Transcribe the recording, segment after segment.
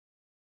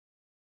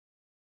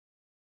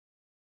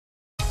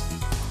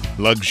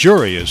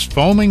luxurious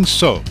foaming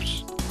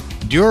soaps,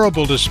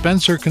 durable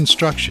dispenser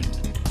construction,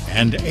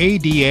 and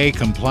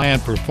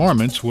ADA-compliant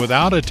performance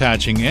without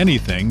attaching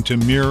anything to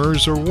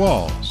mirrors or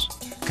walls.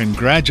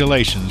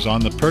 Congratulations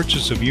on the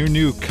purchase of your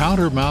new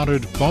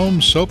counter-mounted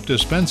foam soap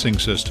dispensing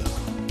system.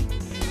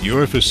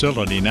 Your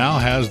facility now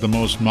has the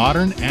most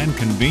modern and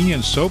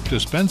convenient soap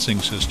dispensing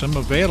system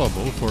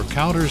available for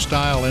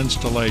counter-style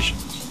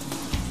installations.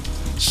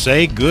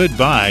 Say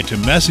goodbye to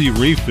messy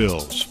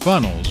refills,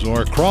 funnels,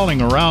 or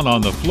crawling around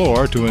on the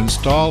floor to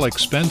install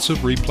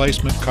expensive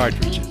replacement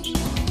cartridges.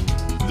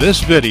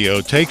 This video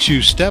takes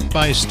you step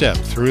by step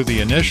through the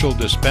initial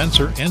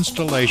dispenser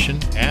installation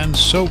and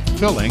soap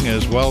filling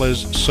as well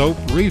as soap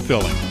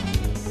refilling.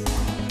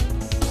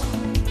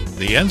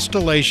 The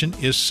installation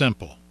is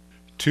simple.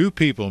 2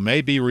 people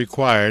may be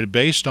required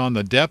based on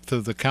the depth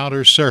of the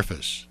counter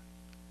surface.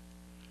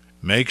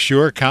 Make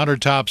sure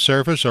countertop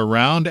surface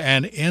around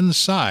and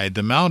inside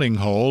the mounting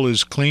hole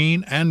is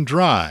clean and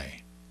dry.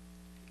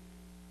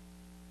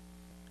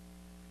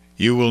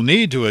 You will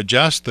need to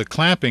adjust the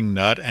clamping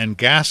nut and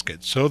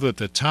gasket so that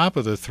the top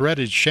of the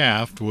threaded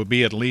shaft will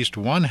be at least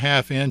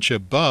 1/2 inch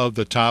above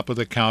the top of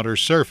the counter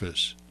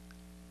surface.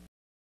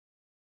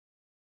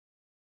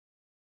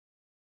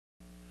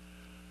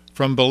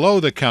 From below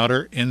the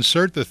counter,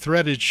 insert the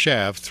threaded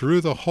shaft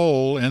through the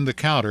hole in the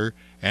counter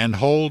and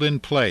hold in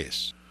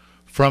place.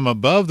 From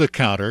above the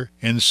counter,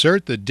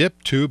 insert the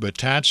dip tube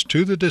attached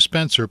to the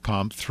dispenser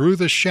pump through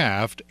the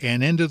shaft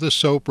and into the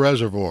soap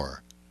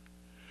reservoir.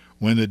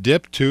 When the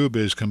dip tube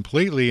is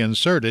completely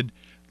inserted,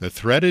 the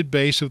threaded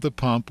base of the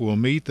pump will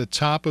meet the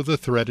top of the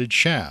threaded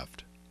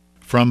shaft.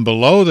 From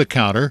below the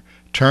counter,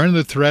 turn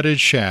the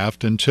threaded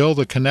shaft until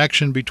the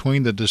connection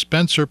between the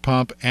dispenser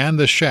pump and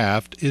the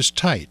shaft is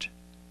tight.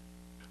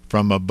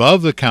 From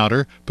above the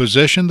counter,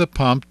 position the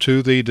pump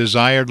to the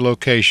desired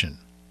location.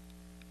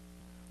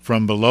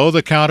 From below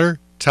the counter,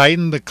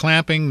 tighten the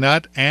clamping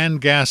nut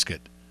and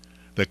gasket.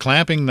 The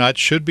clamping nut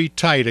should be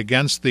tight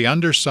against the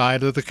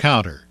underside of the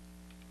counter.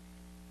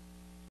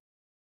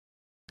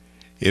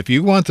 If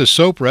you want the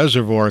soap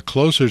reservoir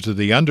closer to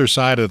the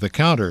underside of the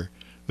counter,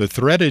 the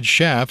threaded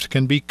shaft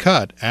can be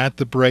cut at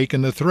the break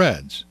in the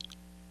threads.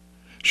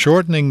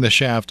 Shortening the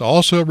shaft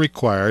also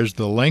requires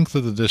the length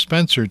of the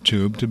dispenser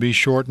tube to be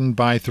shortened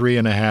by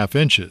 3½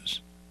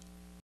 inches.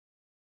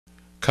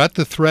 Cut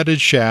the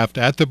threaded shaft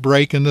at the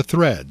break in the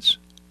threads.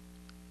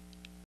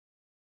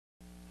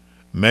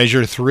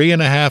 Measure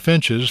 3½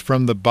 inches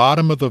from the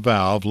bottom of the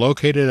valve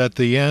located at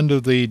the end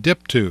of the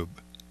dip tube.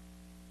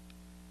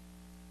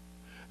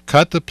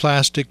 Cut the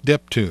plastic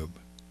dip tube.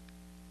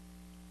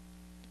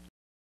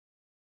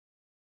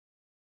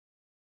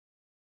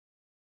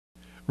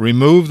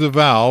 Remove the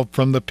valve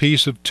from the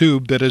piece of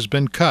tube that has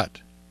been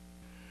cut.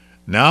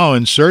 Now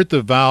insert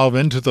the valve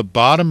into the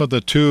bottom of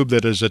the tube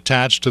that is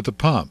attached to the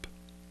pump.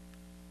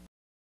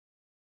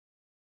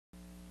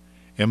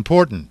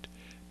 Important: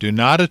 do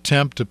not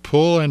attempt to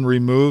pull and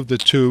remove the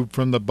tube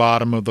from the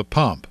bottom of the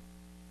pump.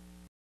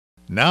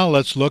 Now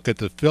let's look at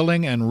the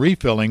filling and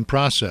refilling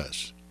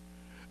process.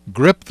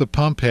 Grip the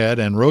pump head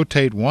and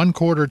rotate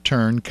 1/4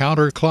 turn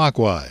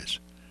counterclockwise.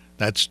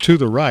 That's to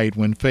the right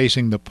when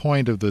facing the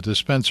point of the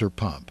dispenser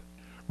pump.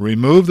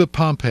 Remove the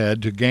pump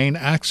head to gain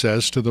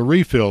access to the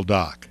refill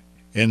dock.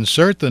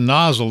 Insert the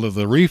nozzle of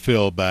the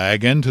refill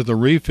bag into the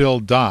refill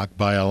dock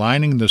by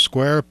aligning the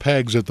square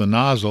pegs of the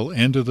nozzle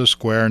into the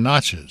square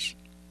notches.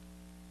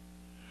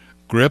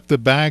 Grip the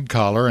bag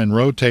collar and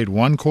rotate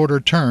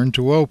 1/4 turn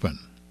to open.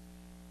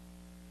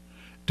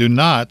 Do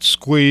not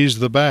squeeze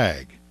the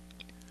bag.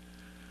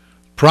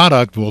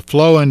 Product will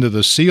flow into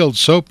the sealed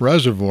soap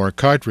reservoir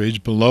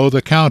cartridge below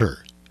the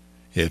counter.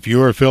 If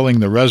you are filling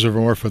the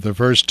reservoir for the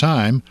first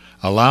time,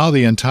 allow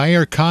the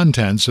entire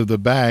contents of the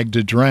bag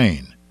to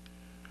drain.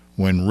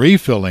 When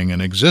refilling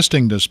an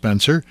existing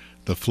dispenser,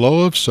 the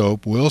flow of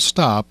soap will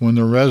stop when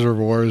the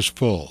reservoir is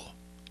full.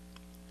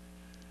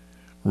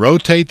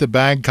 Rotate the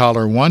bag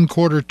collar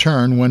 1/4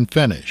 turn when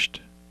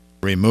finished.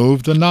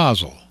 Remove the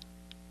nozzle.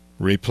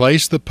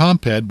 Replace the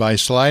pump head by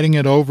sliding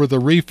it over the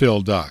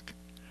refill duct.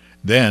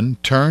 Then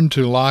turn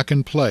to lock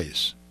in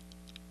place.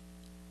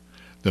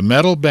 The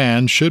metal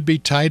band should be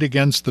tight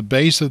against the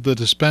base of the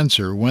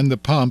dispenser when the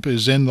pump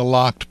is in the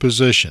locked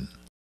position.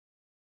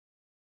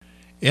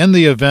 In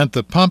the event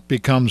the pump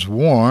becomes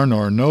worn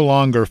or no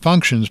longer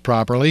functions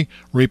properly,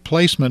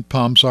 replacement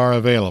pumps are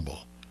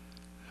available.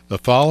 The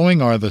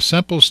following are the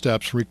simple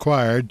steps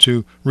required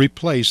to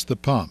replace the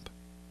pump.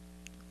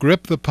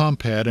 Grip the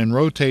pump head and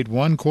rotate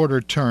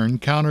 1/4 turn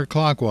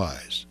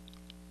counterclockwise.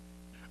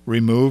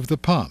 Remove the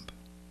pump.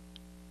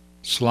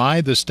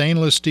 Slide the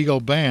stainless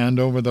steel band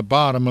over the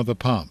bottom of the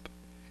pump.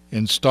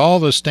 Install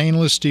the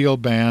stainless steel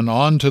band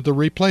onto the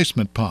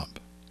replacement pump.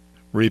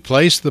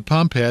 Replace the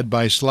pump head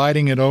by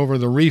sliding it over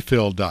the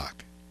refill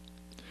dock.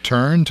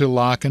 Turn to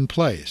lock in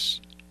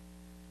place.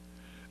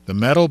 The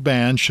metal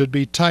band should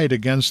be tight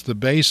against the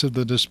base of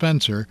the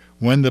dispenser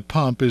when the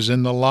pump is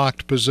in the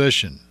locked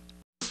position.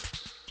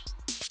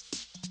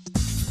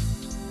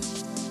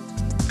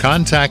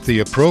 Contact the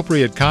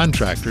appropriate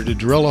contractor to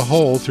drill a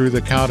hole through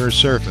the counter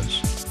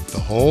surface. The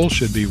hole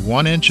should be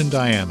 1 inch in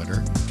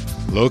diameter,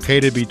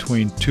 located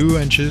between 2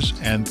 inches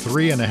and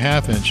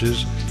 3.5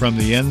 inches from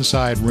the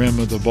inside rim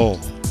of the bowl.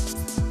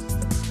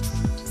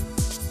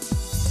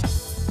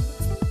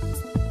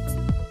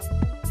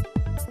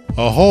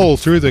 A hole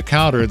through the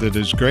counter that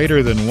is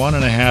greater than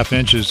 1.5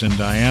 inches in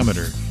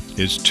diameter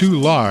is too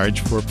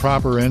large for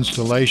proper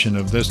installation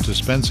of this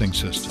dispensing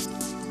system.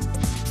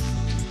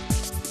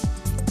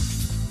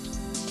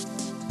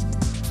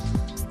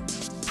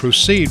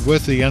 Proceed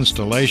with the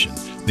installation.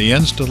 The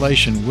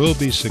installation will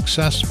be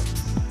successful.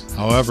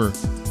 However,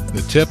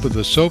 the tip of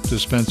the soap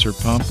dispenser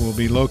pump will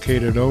be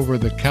located over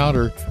the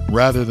counter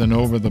rather than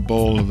over the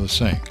bowl of the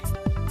sink.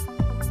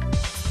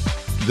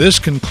 This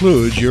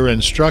concludes your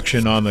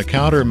instruction on the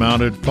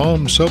counter-mounted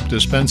foam soap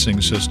dispensing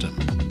system.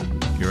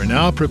 You are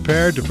now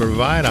prepared to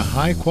provide a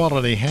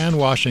high-quality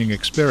hand-washing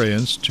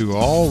experience to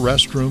all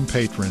restroom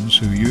patrons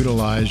who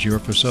utilize your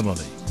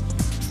facility.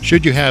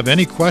 Should you have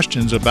any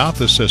questions about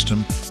the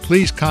system,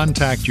 please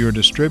contact your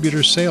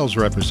distributor sales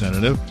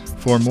representative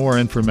for more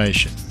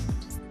information.